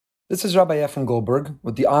This is Rabbi Efrem Goldberg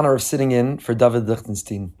with the honor of sitting in for David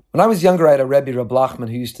Lichtenstein. When I was younger, I had a Rebbe, Reb Lachman,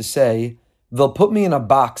 who used to say, "They'll put me in a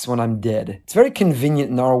box when I'm dead." It's very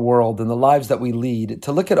convenient in our world and the lives that we lead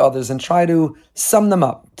to look at others and try to sum them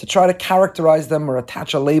up, to try to characterize them or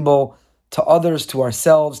attach a label to others, to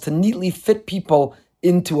ourselves, to neatly fit people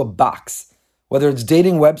into a box. Whether it's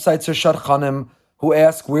dating websites or shadchanim who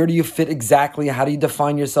ask, where do you fit exactly? How do you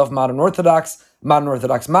define yourself? Modern Orthodox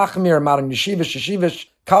Machmir, modern Yeshivish,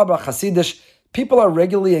 Kabbalah, Hasidish. People are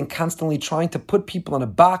regularly and constantly trying to put people in a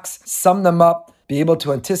box, sum them up, be able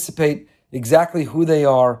to anticipate exactly who they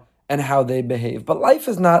are and how they behave. But life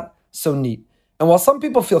is not so neat. And while some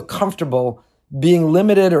people feel comfortable being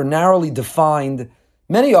limited or narrowly defined,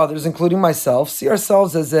 many others, including myself, see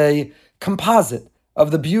ourselves as a composite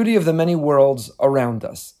of the beauty of the many worlds around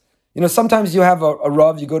us. You know, sometimes you have a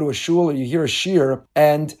Rav, you go to a shul or you hear a shir,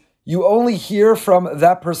 and you only hear from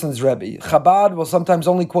that person's Rebbe. Chabad will sometimes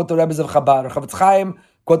only quote the Rebbes of Chabad, or Chavetz Chaim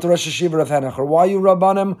quote the Rosh Hashiva of Henach, or Wayu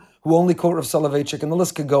Rabbanim who only quote Rav Soloveitchik, and the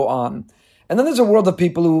list could go on. And then there's a world of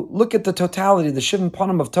people who look at the totality, the Shivim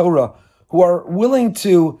Panim of Torah, who are willing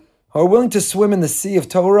to swim in the sea of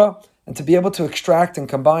Torah and to be able to extract and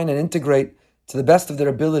combine and integrate to the best of their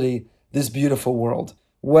ability this beautiful world.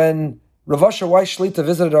 When Rav Asher Weiss Shlita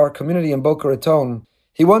visited our community in Boca Raton,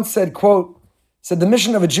 he once said, quote, the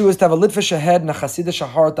mission of a Jew is to have a Litvish head and a Hasidish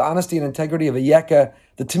heart, the honesty and integrity of a Yeka,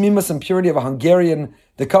 the Tamimus and purity of a Hungarian,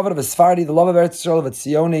 the covet of a Sephardi, the love of Eretz Yisrael of a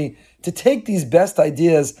Tzioni, to take these best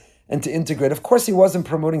ideas and to integrate. Of course, he wasn't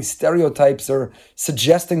promoting stereotypes or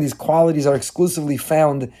suggesting these qualities are exclusively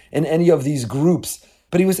found in any of these groups,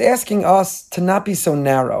 but he was asking us to not be so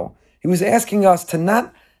narrow. He was asking us to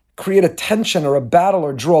not create a tension or a battle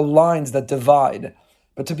or draw lines that divide,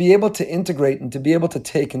 but to be able to integrate and to be able to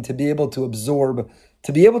take and to be able to absorb,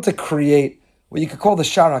 to be able to create what you could call the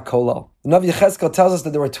Shar HaKolel. The Navi Yechezkel tells us that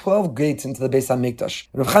there were 12 gates into the Beis HaMikdash.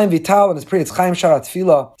 Rav Chaim Vital, in his Priyatz Chaim Shar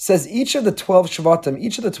HaTfilah, says each of the 12 Shvatim,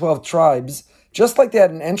 each of the 12 tribes, just like they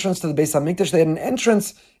had an entrance to the Beis HaMikdash, they had an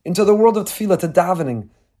entrance into the world of Tfilah, to davening,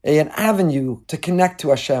 an avenue to connect to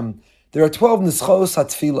Hashem. There are 12 Nischos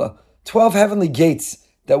HaTfilah, 12 heavenly gates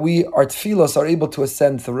that we, our tefillos, are able to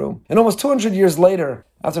ascend through. And almost 200 years later,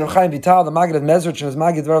 after Rav Chaim Vital, the Maggid of Mezrich and his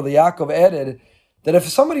Maggid Dvar Yaakov added that if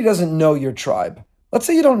somebody doesn't know your tribe, let's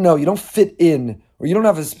say you don't know, you don't fit in, or you don't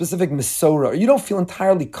have a specific Mesorah, or you don't feel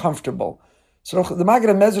entirely comfortable. So the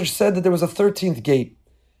Maggid of Mezrich said that there was a 13th gate.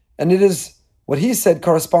 And it is, what he said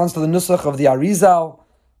corresponds to the Nusach of the Arizal,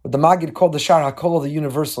 what the Maggid called the Shar HaKol, the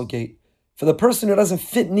universal gate. For the person who doesn't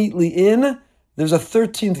fit neatly in, there's a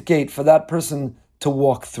 13th gate for that person to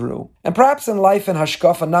walk through. And perhaps in life in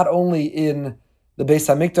Hashkafa, not only in the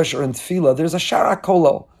Beis HaMikdash or in Tefillah, there's a Shar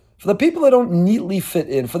HaKolel. For the people that don't neatly fit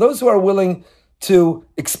in, for those who are willing to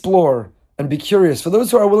explore and be curious, for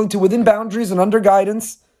those who are willing to, within boundaries and under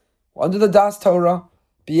guidance, under the Das Torah,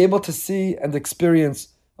 be able to see and experience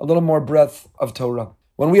a little more breadth of Torah.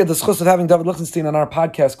 When we had the schus of having David Lichtenstein on our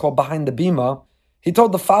podcast called Behind the Bima, he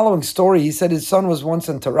told the following story. He said his son was once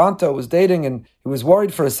in Toronto, was dating, and he was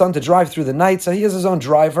worried for his son to drive through the night, so he has his own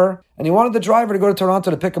driver, and he wanted the driver to go to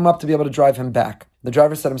Toronto to pick him up to be able to drive him back. The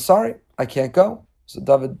driver said, "I'm sorry, I can't go." So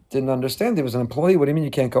David didn't understand. He was an employee. "What do you mean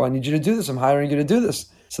you can't go? I need you to do this. I'm hiring you to do this."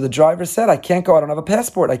 So the driver said, "I can't go. I don't have a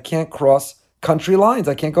passport. I can't cross country lines.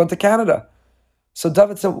 I can't go into Canada." So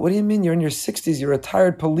David said, "What do you mean? You're in your 60s. You're a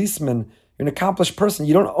retired policeman. You're an accomplished person.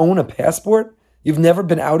 You don't own a passport? You've never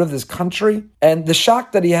been out of this country?" And the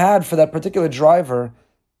shock that he had for that particular driver,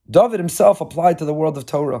 David himself applied to the world of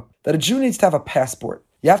Torah, that a Jew needs to have a passport.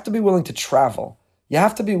 You have to be willing to travel. You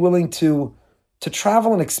have to be willing to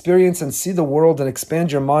travel and experience and see the world and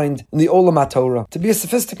expand your mind in the Olam HaTorah. To be a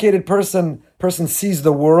sophisticated person sees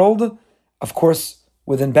the world, of course,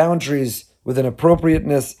 within boundaries, within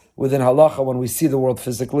appropriateness, within halacha when we see the world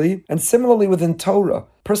physically, and similarly within Torah.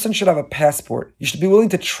 Person should have a passport. You should be willing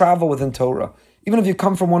to travel within Torah. Even if you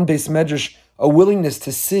come from one base medrash, a willingness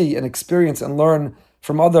to see and experience and learn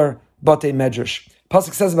from other batei medrash.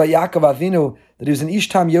 Pasuk says about Yaakov Avinu that he was an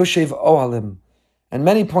Ishtam Yoshev Ohalim. And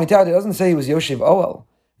many point out, it doesn't say he was Yoshev Ohel.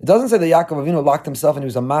 It doesn't say that Yaakov Avinu locked himself and he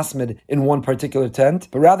was a masmid in one particular tent,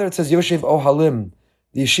 but rather it says Yoshev Ohalim,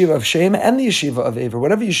 the yeshiva of Shem and the yeshiva of Aver.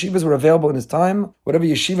 Whatever yeshivas were available in his time, whatever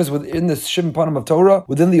yeshivas within the Shivim Panim of Torah,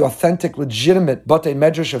 within the authentic, legitimate batei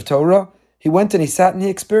medrash of Torah, he went and he sat and he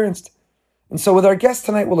experienced. And so with our guest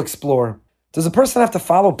tonight, we'll explore. Does a person have to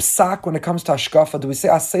follow psak when it comes to Hashkafa? Do we say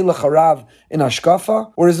asay l'charav in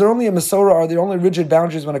Hashkafa? Or is there only a Mesorah? Are there only rigid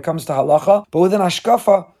boundaries when it comes to halacha? But within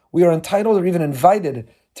Hashkafa, we are entitled or even invited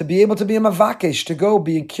to be able to be a mavakesh, to go,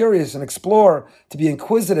 be curious and explore, to be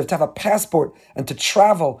inquisitive, to have a passport and to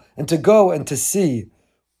travel and to go and to see.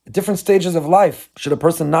 At different stages of life, should a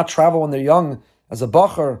person not travel when they're young, as a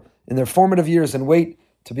bacher, in their formative years, and wait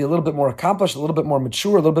to be a little bit more accomplished, a little bit more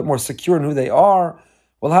mature, a little bit more secure in who they are?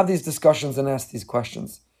 We'll have these discussions and ask these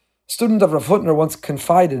questions. A student of Rav Hutner once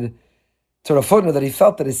confided to Rav Hutner that he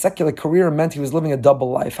felt that his secular career meant he was living a double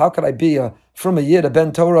life. How could I be from a Yid, a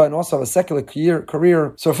Ben Torah, and also have a secular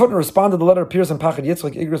career? So Rav Hutner responded, the letter appears in Pachad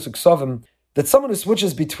Yitzchak Igros Uksovim, that someone who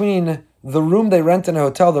switches between the room they rent in a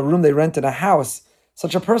hotel, the room they rent in a house,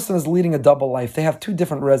 such a person is leading a double life. They have two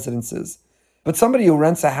different residences. But somebody who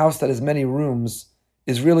rents a house that has many rooms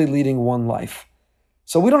is really leading one life.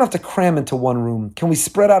 So we don't have to cram into one room. Can we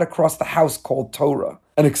spread out across the house called Torah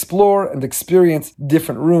and explore and experience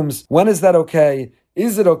different rooms? When is that okay?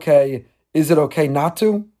 Is it okay? Is it okay not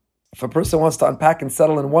to? If a person wants to unpack and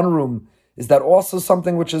settle in one room, is that also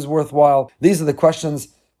something which is worthwhile? These are the questions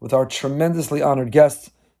with our tremendously honored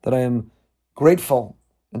guests that I am grateful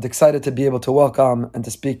and excited to be able to welcome and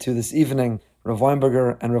to speak to this evening, Rav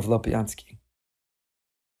Weinberger and Rav Lopiansky.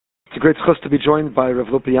 It's a great chus to be joined by Rav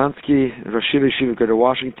Lopiansky, Rosh Yeshiva Greater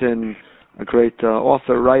Washington, a great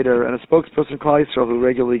author, writer, and a spokesperson, Klal Yisrael, who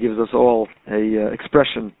regularly gives us all a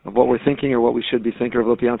expression of what we're thinking or what we should be thinking.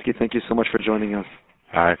 Rav Lopiansky, thank you so much for joining us.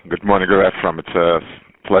 Hi, good morning, good afternoon. It's a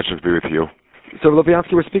pleasure to be with you. So,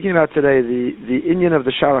 Lopiansky, we're speaking about today the inyan of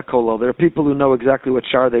the Shara Kolel. There are people who know exactly what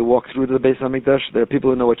Shara they walk through to the Beis HaMikdash. There are people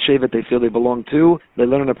who know what Shevet they feel they belong to. They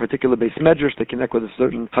learn in a particular Beis Medrash. They connect with a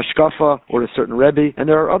certain Hashkafa or a certain Rebbe. And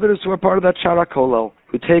there are others who are part of that Shara Kolel,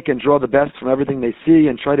 who take and draw the best from everything they see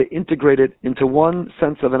and try to integrate it into one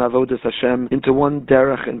sense of an Avodas Hashem, into one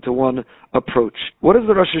derech, into one approach. What does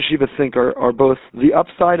the Rosh Yeshiva think are both the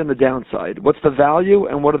upside and the downside? What's the value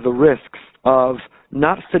and what are the risks of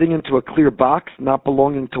not fitting into a clear box, not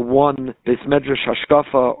belonging to one Beis Medrash,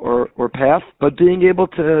 Hashkafa, or path, but being able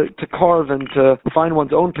to carve and to find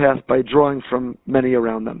one's own path by drawing from many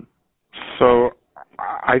around them? So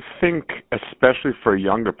I think, especially for a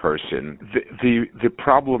younger person, the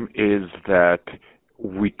problem is that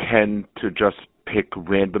we tend to just pick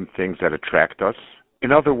random things that attract us.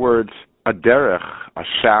 In other words, a derech, a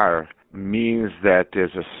shar, means that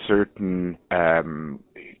there's a certain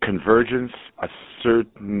convergence, a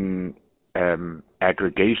certain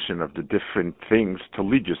aggregation of the different things to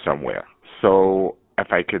lead you somewhere. So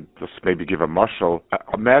if I could just maybe give a mashal,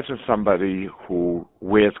 imagine somebody who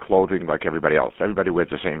wears clothing like everybody else. Everybody wears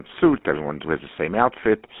the same suit, everyone wears the same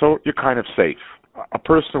outfit, so you're kind of safe. A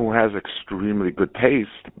person who has extremely good taste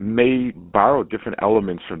may borrow different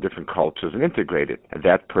elements from different cultures and integrate it. And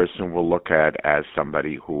that person will look at as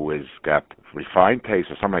somebody who has got refined taste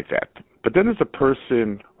or something like that. But then there's a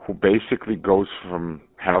person who basically goes from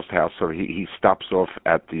house to house. So he stops off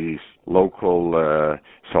at the local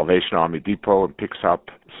Salvation Army depot and picks up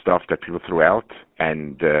stuff that people threw out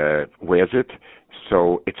and wears it.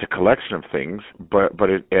 So it's a collection of things, but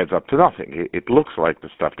it adds up to nothing. It looks like the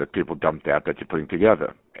stuff that people dumped out that you're putting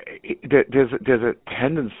together. There's a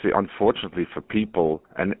tendency, unfortunately, for people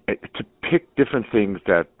to pick different things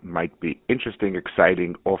that might be interesting,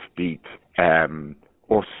 exciting, offbeat,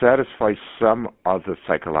 or satisfy some other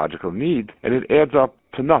psychological need, and it adds up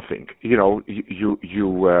to nothing. You know, you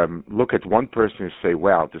look at one person and say,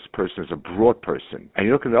 wow, this person is a broad person. And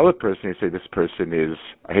you look at the other person and say, this person is,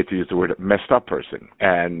 I hate to use the word, a messed up person.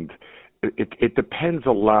 And it depends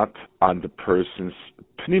a lot on the person's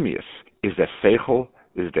pnimius. Is there seichel?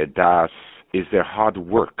 Is there das? Is there hard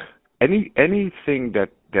work? Anything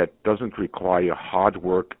that doesn't require hard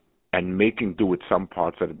work and making do with some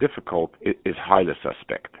parts that are difficult is highly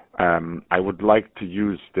suspect. I would like to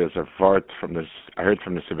use, there's a vart from this, I heard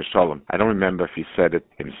from the Siva Shalom. I don't remember if he said it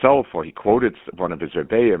himself or he quoted one of his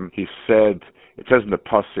Rebbeim. He said, it says in the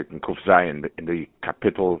Pasuk in Kuf Zayin, in the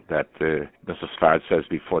capital that the Sfard says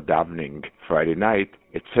before davening Friday night,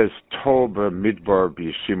 it says, Toba Midbar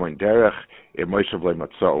B'Yishimon Derech Moshe V'lo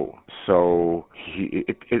Matzou. So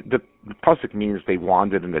the Pasuk means they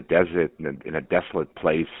wandered in the desert, in a desolate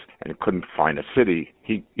place, and couldn't find a city.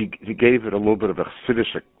 He gave it a little bit of a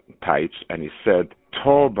Chassidish touch, and he said,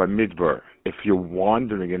 Toba Midbar, if you're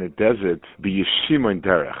wandering in a desert, B'Yishimon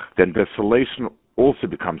Derech, then desolation also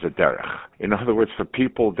becomes a derech. In other words, for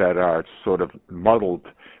people that are sort of muddled,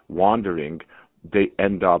 wandering, they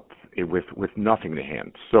end up with nothing in their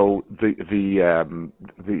hands. So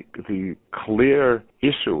the clear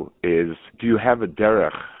issue is: do you have a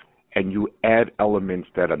derech and you add elements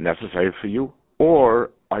that are necessary for you,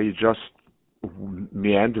 or are you just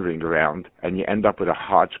meandering around and you end up with a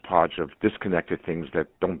hodgepodge of disconnected things that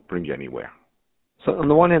don't bring you anywhere? So on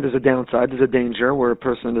the one hand, there's a downside, there's a danger where a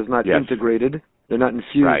person is not integrated, they're not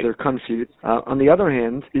infused, they're confused. On the other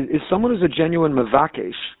hand, is someone who's a genuine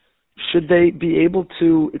mavakesh should they be able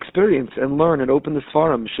to experience and learn and open the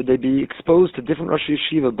Sfarim? Should they be exposed to different Rosh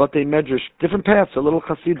Yeshiva, Batei Medrash, different paths, a little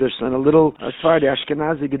Hasidus and a little Sephardi,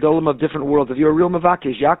 Ashkenazi, Gedolim of different worlds? If you're a real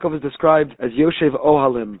Mavakish, Yaakov is described as Yoshev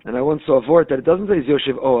Ohalim. And I once saw a vort that it doesn't say he's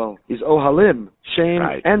Yoshev Ohal. He's Ohalim, Shem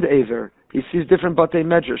and Aver. He sees different Batei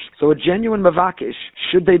Medrash. So a genuine Mavakish,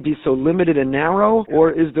 should they be so limited and narrow, or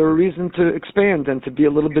is there a reason to expand and to be a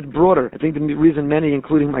little bit broader? I think the reason many,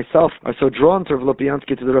 including myself, are so drawn to Rav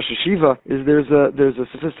Lopiansky, to the Rosh Yeshiva, is there's a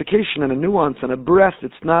sophistication and a nuance and a breadth.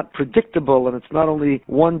 It's not predictable and it's not only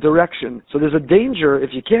one direction. So there's a danger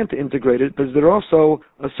if you can't integrate it, but there's also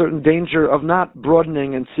a certain danger of not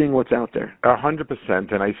broadening and seeing what's out there.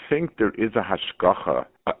 100%, and I think there is a hashgacha.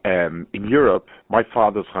 In Europe, my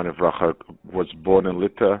father's Chana Vracha was born in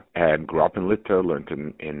Lita and grew up in Lita, learned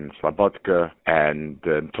in Slobodka, and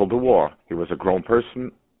until the war, he was a grown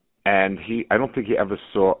person. And I don't think he ever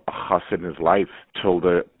saw a chassid in his life till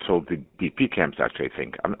the DP camps. Actually, I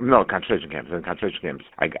think no concentration camps. In concentration camps,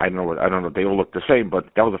 I don't know. They all look the same, but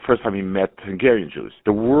that was the first time he met Hungarian Jews.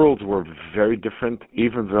 The worlds were very different.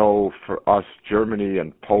 Even though for us, Germany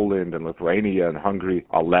and Poland and Lithuania and Hungary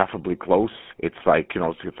are laughably close. It's like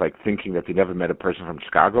it's like thinking that he never met a person from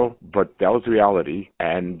Chicago. But that was the reality,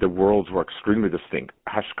 and the worlds were extremely distinct.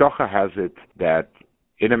 Hashkacha has it that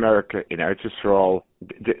in America, in Eretz Yisrael,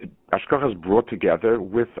 Hashkacha is brought together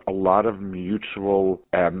with a lot of mutual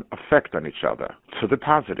effect on each other. So the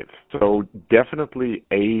positive. So definitely,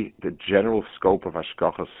 the general scope of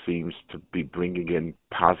Hashkacha seems to be bringing in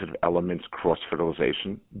positive elements,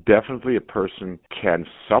 cross-fertilization. Definitely a person can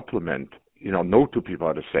supplement, no two people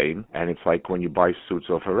are the same, and it's like when you buy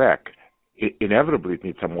suits off a rack. Inevitably, it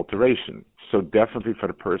needs some alteration. So definitely for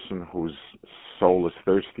the person whose soul is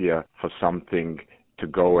thirstier for something to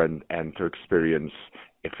go and to experience,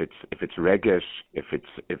 if it's regesh, if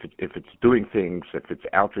it's doing things, if it's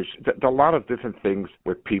outreach. There are a lot of different things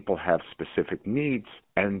where people have specific needs,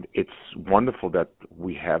 and it's wonderful that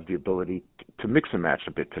we have the ability to mix and match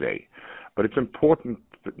a bit today. But it's important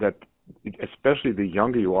that, especially the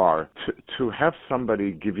younger you are, to have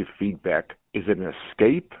somebody give you feedback. Is it an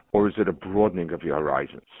escape or is it a broadening of your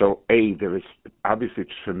horizon? So there is obviously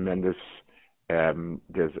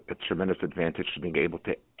there's a tremendous advantage to being able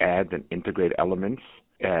to add and integrate elements.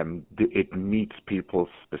 It meets people's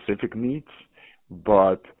specific needs,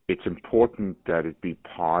 but it's important that it be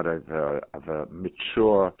part of a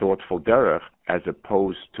mature, thoughtful derech, as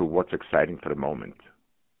opposed to what's exciting for the moment.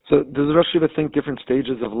 So does Rosh Yeshiva think different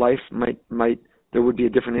stages of life might there would be a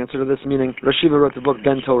different answer to this? Meaning, Rosh Yeshiva wrote the book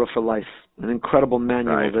Ben Torah for Life, an incredible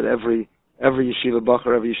manual that every yeshiva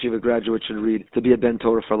bacher, every yeshiva graduate should read to be a Ben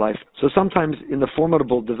Torah for life. So sometimes in the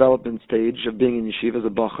formidable development stage of being in yeshiva as a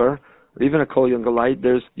bacher, or even a kol younger light,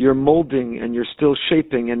 you're molding and you're still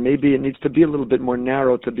shaping, and maybe it needs to be a little bit more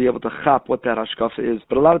narrow to be able to chap what that hashkafa is.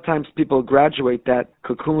 But a lot of times people graduate that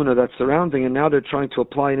cocoon or that surrounding, and now they're trying to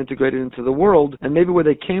apply and integrate it into the world, and maybe where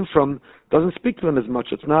they came from doesn't speak to them as much.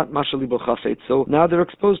 It's not mashali b'chafet. So now they're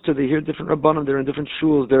exposed to, they hear different rabbanim, they're in different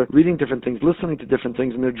shuls, they're reading different things, listening to different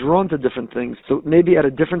things, and they're drawn to different things. So maybe at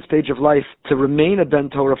a different stage of life, to remain a Ben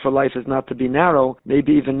Torah for life is not to be narrow.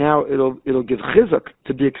 Maybe even now it'll give chizuk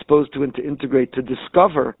to be exposed to and to integrate, to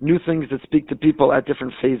discover new things that speak to people at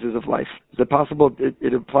different phases of life. Is it possible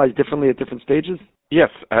it applies differently at different stages? Yes,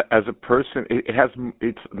 as a person,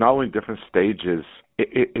 it's not only different stages,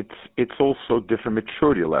 it's also different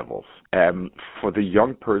maturity levels. For the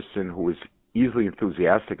young person who is easily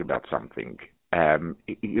enthusiastic about something,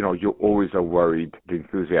 you always are worried the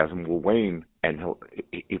enthusiasm will wane, and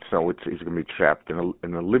he's going to be trapped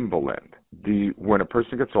in a limbo land. When a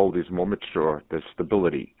person gets older, he's more mature, there's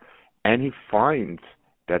stability, and he finds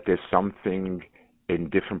that there's something in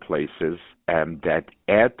different places that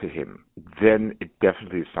add to him, then it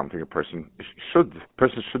definitely is something a person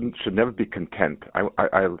should never be content. I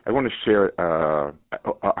want to share a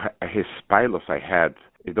hispilus I had.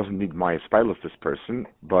 It doesn't need my hispilus, this person,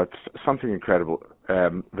 but something incredible.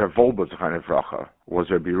 Rav Volba Zechariah Vracha was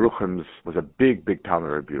a big talmid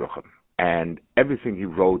of Rabbi Yerucham. And everything he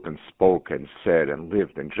wrote and spoke and said and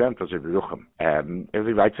lived and dreamt was Rabbi Yerucham. As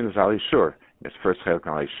he writes in his Ali Shur, his first chelak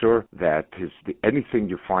on Ali Shur, that anything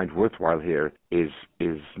you find worthwhile here is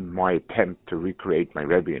my attempt to recreate my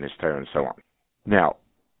Rebbe and his Torah and so on. Now,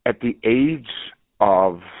 at the age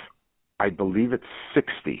of, I believe it's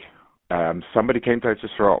 60, somebody came to Eretz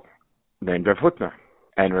Yisrael named Rav Hutner,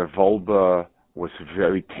 and Rav Volba was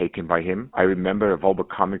very taken by him. I remember Rav Volba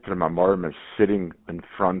coming to the Mamorim and sitting in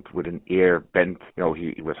front with an ear bent.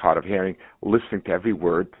 He was hard of hearing, listening to every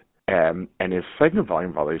word. And his second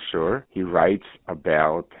volume, Valei Shur, he writes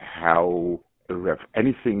about how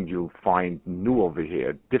anything you find new over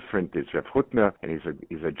here, different, is Rev Hutner, and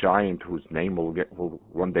he's a giant whose name will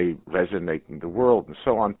one day resonate in the world, and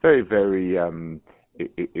so on. Very, very,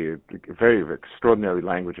 very extraordinary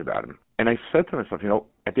language about him. And I said to myself,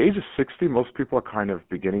 at the age of 60, most people are kind of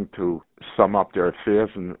beginning to sum up their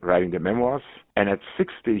affairs and writing their memoirs. And at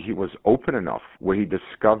 60, he was open enough where he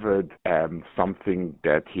discovered something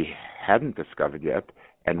that he hadn't discovered yet.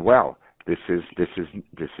 And wow, this is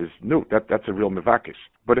new. That's a real mevakish.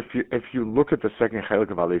 But if you look at the second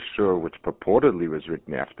Chelik of Alei Shur, which purportedly was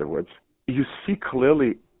written afterwards, you see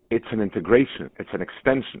clearly it's an integration, it's an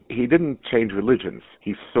extension. He didn't change religions.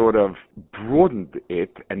 He sort of broadened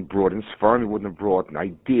it and broadened Sfarim. He wouldn't have broadened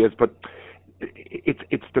ideas, but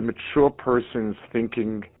it's the mature person's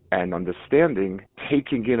thinking and understanding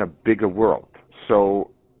taking in a bigger world.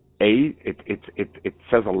 So it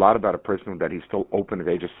says a lot about a person that he's still open at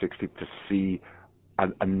the age of 60 to see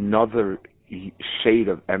another shade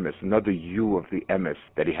of emes, another hue of the emes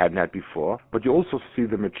that he hadn't had before. But you also see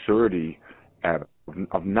the maturity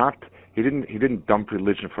of not. He didn't dump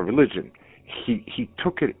religion for religion. He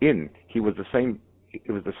took it in. He was the same.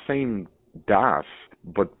 It was the same das,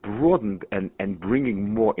 but broadened and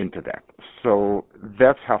bringing more into that. So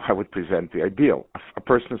that's how I would present the ideal. A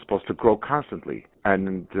person is supposed to grow constantly,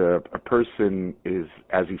 and a person is,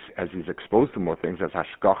 as he's exposed to more things, as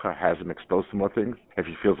Hashkacha has him exposed to more things. If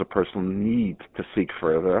he feels a personal need to seek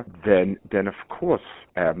further, then of course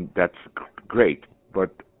that's great.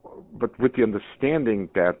 But with the understanding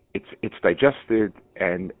that it's digested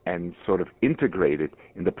and sort of integrated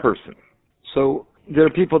in the person. So there are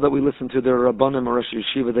people that we listen to, they're Rabbanim or Rosh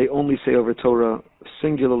Yeshiva, they only say over Torah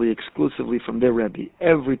singularly, exclusively from their Rebbe.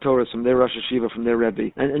 Every Torah is from their Rosh Yeshiva, from their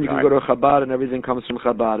Rebbe. And you can go to Chabad and everything comes from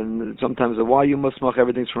Chabad. And sometimes the why you Musmach,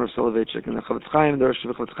 everything's from Rav Soloveitchik. And the Chavetz Chaim, the Rosh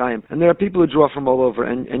Yeshiva Chavetz Chaim. And there are people who draw from all over.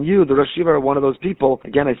 And you, the Rosh Yeshiva, are one of those people.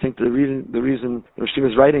 Again, I think the reason the Rosh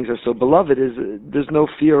Yeshiva's writings are so beloved is there's no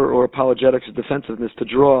fear or apologetics or defensiveness to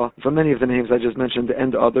draw from many of the names I just mentioned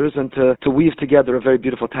and others, and to weave together a very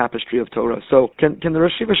beautiful tapestry of Torah. So can the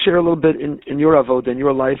Rosh Yeshiva share a little bit in your avoda, in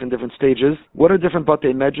your life, in different stages? What are different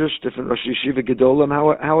Batei Medrash, different Rosh Yeshiva Gedolim?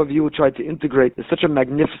 How have you tried to integrate in such a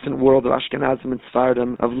magnificent world of Ashkenazim and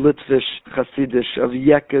Sfardim, of Litvish, Hasidish, of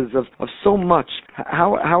Yekas, of so much?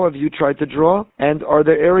 How have you tried to draw? And are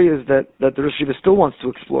there areas that the Rosh Yeshiva still wants to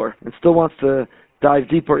explore and still wants to dive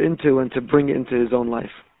deeper into and to bring into his own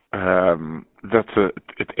life?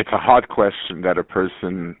 It's a hard question that a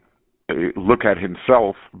person look at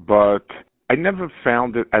himself, but I never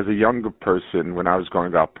found it as a younger person when I was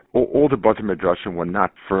growing up. All the Batei Midrashim were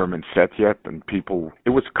not firm and set yet, and it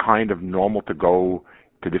was kind of normal to go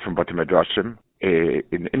to different Batei Midrashim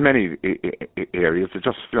in many areas. It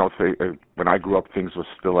just, when I grew up, things were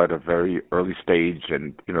still at a very early stage,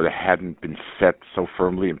 and they hadn't been set so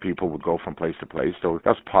firmly, and people would go from place to place. So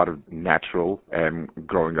that's part of natural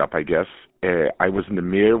growing up, I guess. I was in the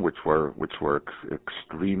Mir, which were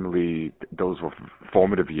extremely, those were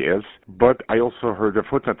formative years. But I also heard of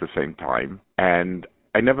Hutner at the same time, and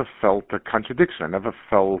I never felt a contradiction. I never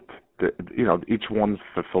felt each one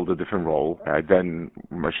fulfilled a different role. Then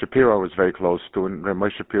Moshe Shapiro I was very close to, and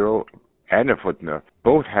Moshe Shapiro and Hutner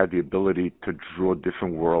both had the ability to draw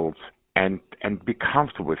different worlds and be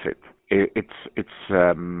comfortable with it. It's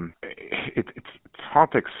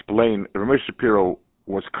hard to explain. Moshe Shapiro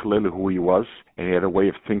was clearly who he was, and he had a way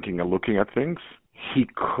of thinking and looking at things. He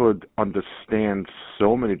could understand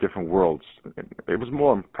so many different worlds. It was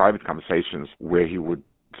more in private conversations where he would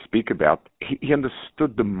speak about. He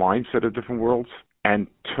understood the mindset of different worlds and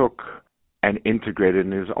took and integrated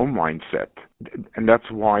in his own mindset. And that's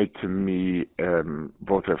why, to me,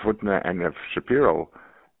 both Rav Hutner and Rav Shapiro,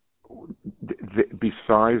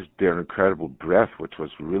 besides their incredible breadth, which was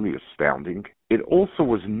really astounding, it also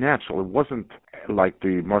was natural. It wasn't like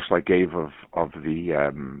the marshal I gave of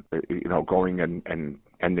the going and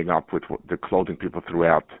ending up with the clothing people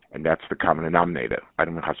throughout, and that's the common denominator. I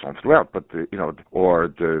don't know how it's throughout, but there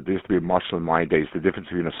used to be a marshal in my days. The difference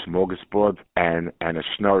between a smorgasbord and a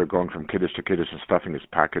schnorrer going from kiddush to kiddush and stuffing his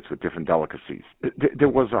pockets with different delicacies. There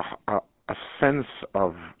was a sense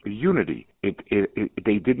of unity.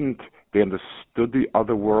 They understood the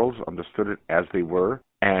other worlds, understood it as they were,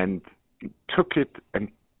 and took it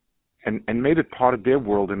and made it part of their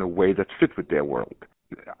world in a way that fit with their world.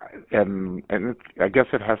 I guess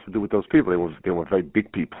it has to do with those people. They were very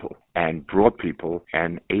big people and broad people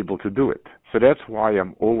and able to do it. So that's why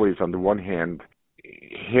I'm always, on the one hand,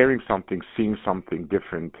 hearing something, seeing something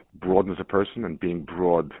different broadens a person, and being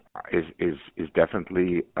broad is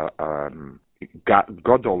definitely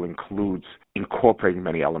Gadol includes incorporating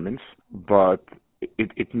many elements, but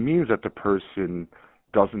it means that the person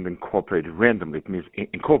doesn't incorporate it randomly. It means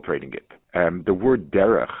incorporating it. The word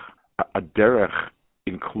derech, a derech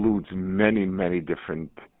includes many, many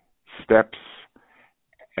different steps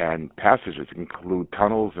and passages. It include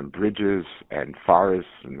tunnels and bridges and forests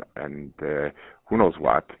and who knows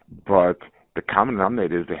what. But the common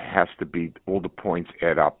denominator is there has to be all the points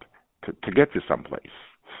add up to get to someplace.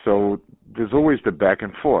 So there's always the back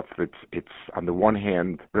and forth. It's on the one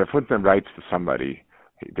hand, Rav Footman writes to somebody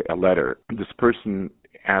a letter. This person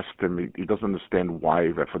asked him, he doesn't understand why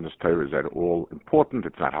Rav Footman's Torah is at all important.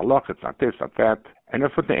 It's not halach, it's not this, not that. And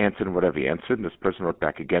Rav Footman answered whatever he answered, and this person wrote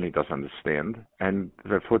back again, he doesn't understand. And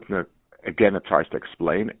Rav Footman again tries to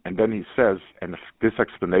explain, and then he says, and if this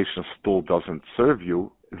explanation still doesn't serve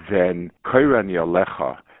you, then koirani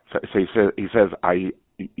alecha. So he says,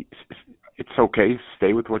 it's okay,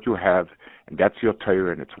 stay with what you have, and that's your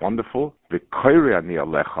Torah, and it's wonderful. V'koirani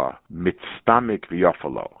alecha mitztamik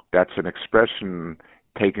v'yofalo. That's an expression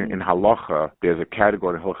taken in halacha. There's a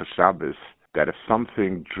category in Hilchos Shabbos that if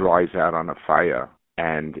something dries out on a fire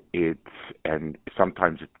and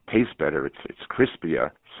sometimes it tastes better, it's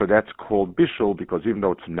crispier. So that's called bishul, because even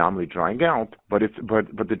though it's nominally drying out, but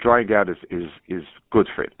the drying out is good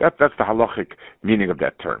for it. That's the halachic meaning of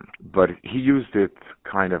that term. But he used it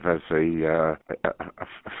kind of as a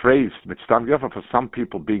phrase, mitztam yofa, for some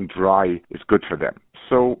people being dry is good for them.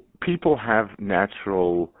 So people have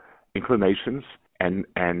natural inclinations, and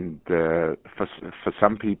for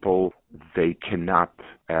some people they cannot.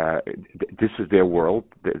 This is their world.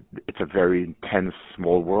 It's a very intense,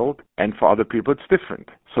 small world, and for other people it's different.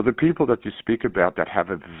 So the people that you speak about that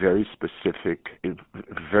have a very specific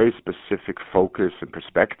focus and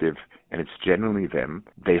perspective, and it's generally them,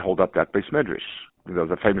 they hold up that base medrash.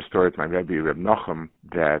 There's a famous story of my Rebbe, Reb Nachum,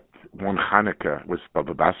 that one Hanukkah was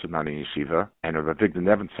Baba Basserman in Yeshiva, and Reb Avigdor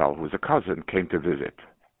Nebenzahl, who was a cousin, came to visit.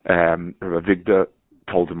 Reb Avigdor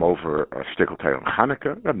told him over a shtickle tale on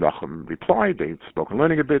Hanukkah. Reb Nachum replied, they spoke and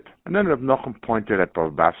learning a bit, and then Reb Nachum pointed at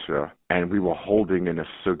Baba Basra, and we were holding in a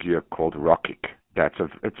sugya called Rokik. It's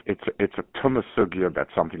a tumah sugya, that's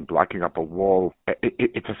something blocking up a wall.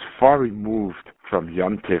 It's as far removed from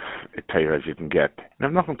Yontif Torah as you can get.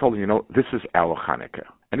 And Reb Nachum told him, this is our Hanukkah,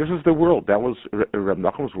 and this is the world. That was Reb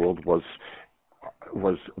Nachum's world. Was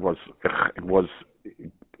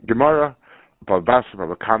Gemara, Baba Basra,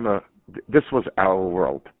 Baba Kama. This was our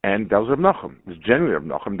world, and that was Reb Nachum. It was genuinely Reb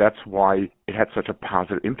Nachum. That's why it had such a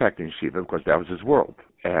positive impact in Yeshiva, because that was his world.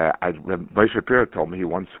 Moshe Shapiro told me he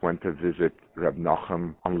once went to visit Reb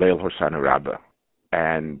Nachum on Leil Hoshana Rabbah,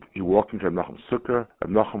 and he walked into Reb Nachum's sukkah. Reb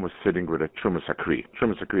Nachum was sitting with a Trumas Sakri.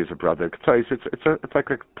 Trumas Sakri is a brother of K'tzais. It's like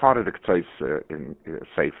a part of the K'tzais in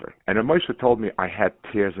Sefer. And Moshe told me I had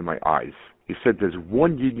tears in my eyes. He said there's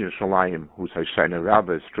one Yid in Yerushalayim whose Hoshana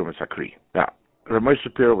Rabbah is Trumas Sakri. Now, Moshe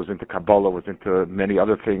Shapiro was into Kabbalah, was into many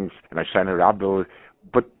other things, and Hoshana Rabbah.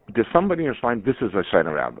 But there's somebody in Yerushalayim. This is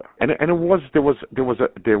Hoshana Rabbah, and there was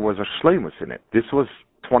a shleimus in it. This was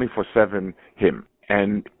 24/7 him,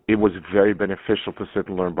 and it was very beneficial to sit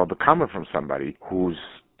and learn Baba Kama from somebody whose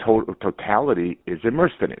totality is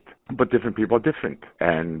immersed in it. But different people are different,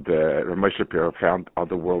 and Moshe Shapiro found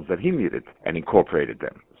other worlds that he needed and incorporated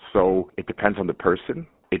them. So it depends on the person.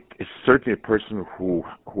 It is certainly a person who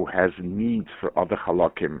has needs for other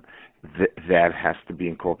halakim that has to be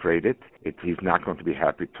incorporated. He's not going to be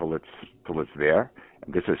happy till it's there.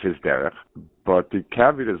 And this is his derech. But the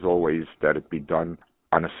caveat is always that it be done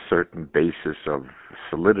on a certain basis of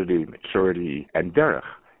solidity, maturity, and derech.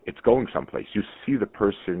 It's going someplace. You see the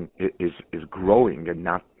person is growing and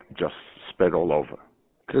not just spread all over.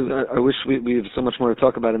 Because I wish we have so much more to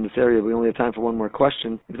talk about in this area. We only have time for one more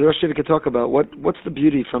question. If the Rosh Yeshiva could talk about what's the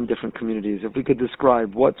beauty from different communities, if we could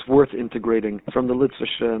describe what's worth integrating from the Litzvah,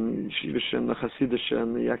 Yeshiva, the Hasidish,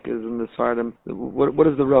 and the Yaakov, and the Sfardim. What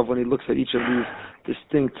is the Rav when he looks at each of these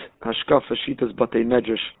distinct Hashkafa, Shitas, Batei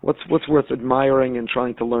Medrash? What's worth admiring and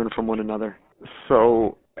trying to learn from one another?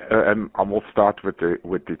 So, I will start with the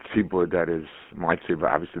tzibur that is my tzibur.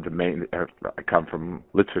 Obviously, the main. I come from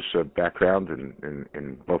Litvish background,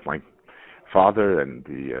 in both my father and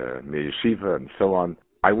the yeshiva and so on.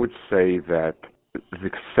 I would say that the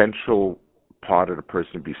essential part of the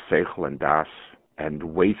person be seichel and das, and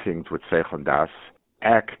weigh things with seichel and das.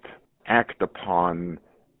 Act upon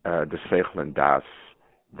the seichel and das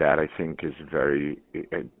that I think is very.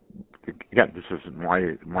 Again, this is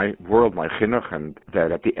my world, my chinuch, and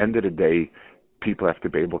that at the end of the day, people have to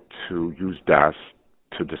be able to use das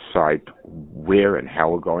to decide where and how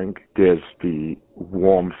we're going. There's the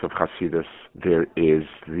warmth of Hasidus. There is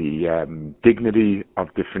the dignity of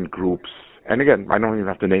different groups. And again, I don't even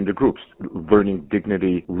have to name the groups. Learning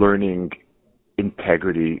dignity, learning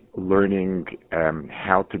integrity, learning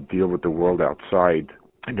how to deal with the world outside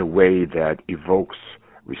in a way that evokes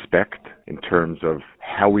respect in terms of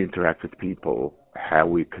how we interact with people, how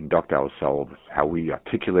we conduct ourselves, how we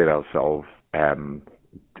articulate ourselves,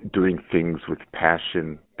 doing things with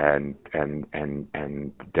passion and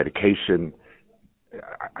dedication.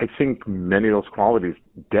 I think many of those qualities,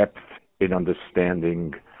 depth in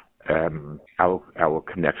understanding our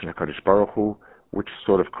connection to Kadosh Baruch Hu, which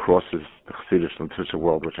sort of crosses the Chassidish and Tzitzer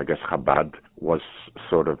world, which I guess Chabad was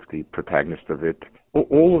sort of the protagonist of it.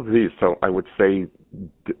 All of these, so I would say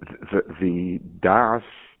the Das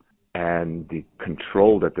and the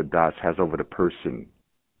control that the Das has over the person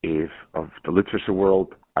of the literature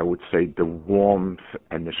world, I would say the warmth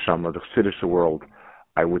and the neshama of the Chassidish world,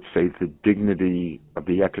 I would say the dignity of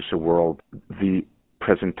the Yekisha world, the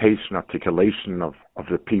presentation, articulation of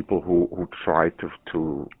the people who try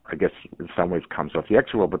to, I guess in some ways comes off the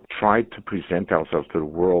actual, but try to present ourselves to the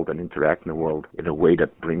world and interact in the world in a way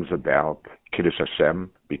that brings about Kiddush Hashem,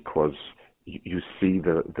 because you see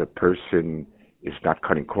the person is not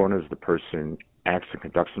cutting corners, the person acts and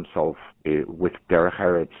conducts himself with derech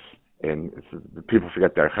eretz, and people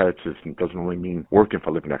forget derech eretz doesn't only mean working for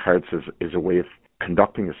a living. Derech eretz is a way of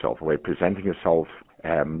conducting yourself, a way of presenting yourself.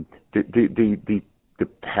 The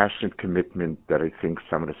passionate commitment that I think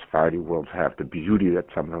some of the Sephardi worlds have, the beauty that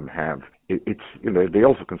some of them have, they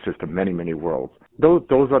also consist of many, many worlds. Those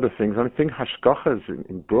are the things. And I think Hashkacha is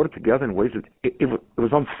brought it together in ways that it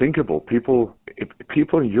was unthinkable. People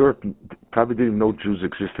in Europe probably didn't know Jews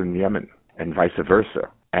existed in Yemen, and vice versa.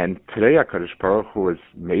 And today, HaKadosh Baruch Hu has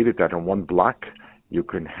made it that on one block you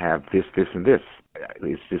can have this, and this.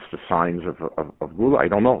 Is this the signs of Gula? I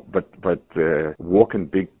don't know. But walk in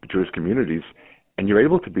big Jewish communities, and you're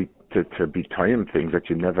able to be tying things that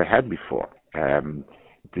you never had before.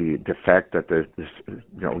 The fact that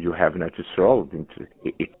you have in Eretz Yisrael,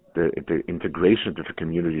 the integration of different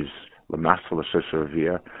communities,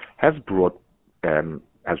 has brought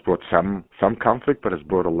some conflict, but has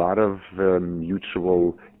brought a lot of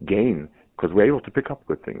mutual gain because we're able to pick up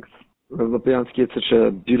good things. Rav Lopiansky, it's such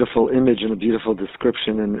a beautiful image and a beautiful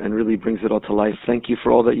description, and really brings it all to life. Thank you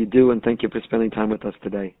for all that you do, and thank you for spending time with us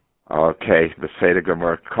today. Okay, the Seder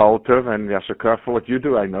Gomer Koltov and Yashakar for what you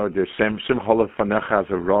do. I know there's Shem Cholov Fanecha as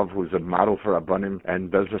a Rav who's a model for Abanim, and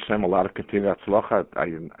Bez Hashem a lot of continued Atzlocha.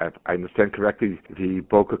 I understand correctly, the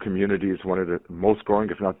Boca community is one of the most growing,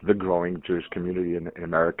 if not the growing, Jewish community in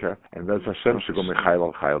America. And Bez Hashem, Shigom Michael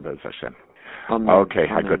Al Chayil Bez Hashem. Amen. Okay,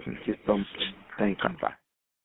 Amen. good. Thank you so much. Thank you.